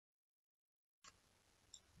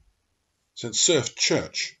St Serf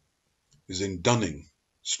Church is in Dunning,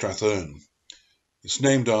 Strathearn. It's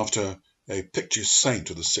named after a Pictish saint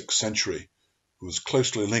of the 6th century who was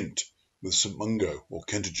closely linked with St Mungo or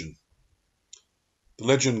Kentigern. The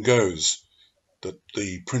legend goes that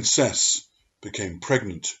the princess became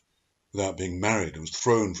pregnant without being married and was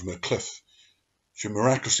thrown from a cliff. She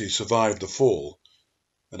miraculously survived the fall,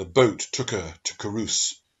 and a boat took her to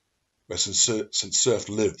Carus, where St Serf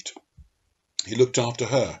lived. He looked after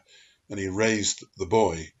her, and he raised the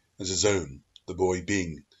boy as his own, the boy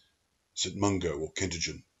being St Mungo or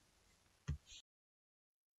Kentigern.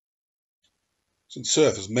 St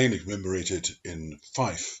Serf is mainly commemorated in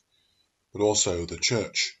Fife, but also the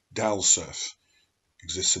church, Dalserf,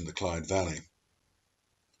 exists in the Clyde Valley.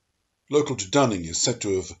 Local to Dunning is said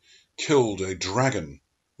to have killed a dragon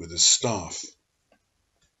with his staff.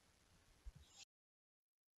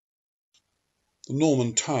 The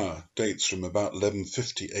Norman tower dates from about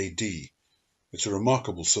 1150 AD. It's a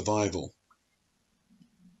remarkable survival.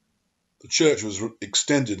 The church was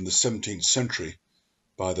extended in the 17th century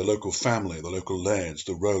by the local family, the local lairds,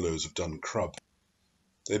 the Rollos of Duncrub.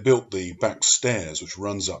 They built the back stairs which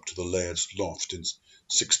runs up to the laird's loft in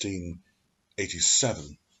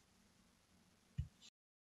 1687.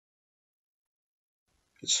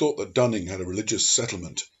 It's thought that Dunning had a religious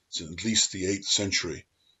settlement since at least the 8th century,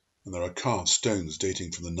 and there are carved stones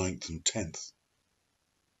dating from the 9th and 10th.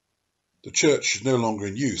 The church is no longer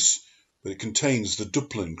in use, but it contains the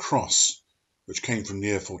Dupplin Cross, which came from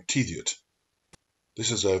near Forteviot.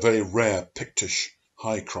 This is a very rare Pictish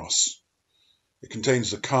High Cross. It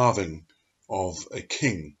contains the carving of a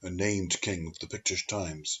king, a named king of the Pictish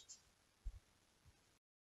times.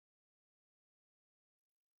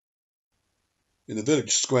 In the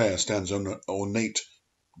village square stands an ornate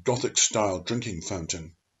Gothic-style drinking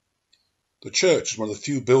fountain. The church is one of the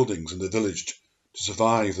few buildings in the village to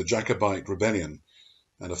survive the Jacobite rebellion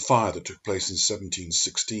and a fire that took place in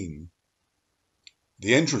 1716.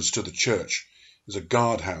 The entrance to the church is a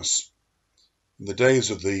guardhouse. In the days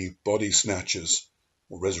of the body snatchers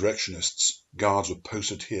or resurrectionists, guards were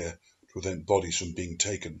posted here to prevent bodies from being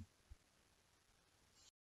taken.